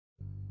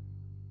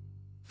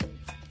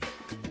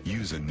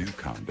Use a new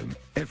condom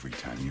every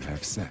time you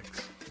have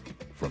sex,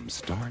 from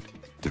start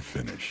to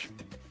finish.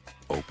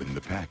 Open the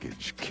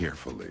package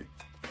carefully.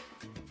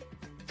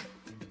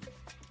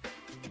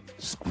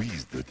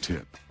 Squeeze the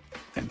tip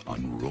and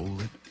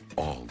unroll it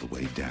all the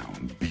way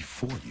down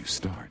before you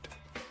start.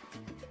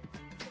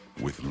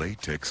 With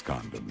latex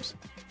condoms,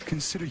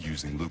 consider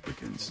using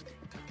lubricants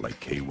like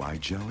KY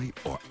Jelly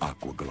or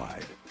Aqua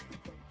Glide.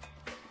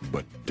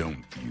 But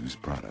don't use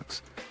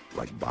products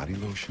like body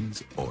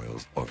lotions,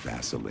 oils, or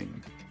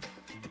Vaseline.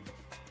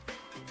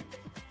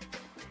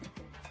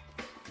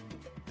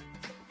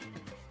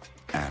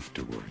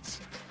 Afterwards,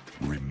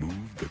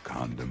 remove the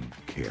condom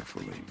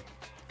carefully.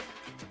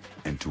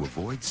 And to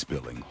avoid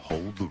spilling,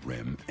 hold the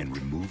rim and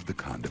remove the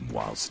condom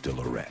while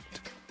still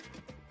erect.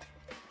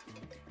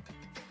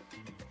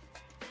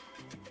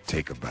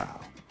 Take a bow.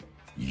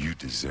 You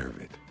deserve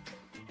it.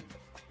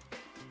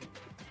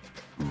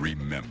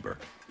 Remember,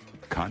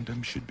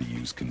 condoms should be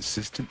used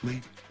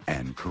consistently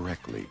and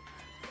correctly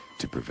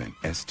to prevent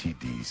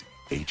STDs,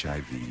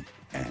 HIV,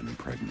 and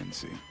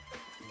pregnancy.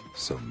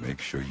 So make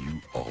sure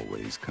you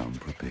always come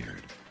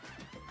prepared.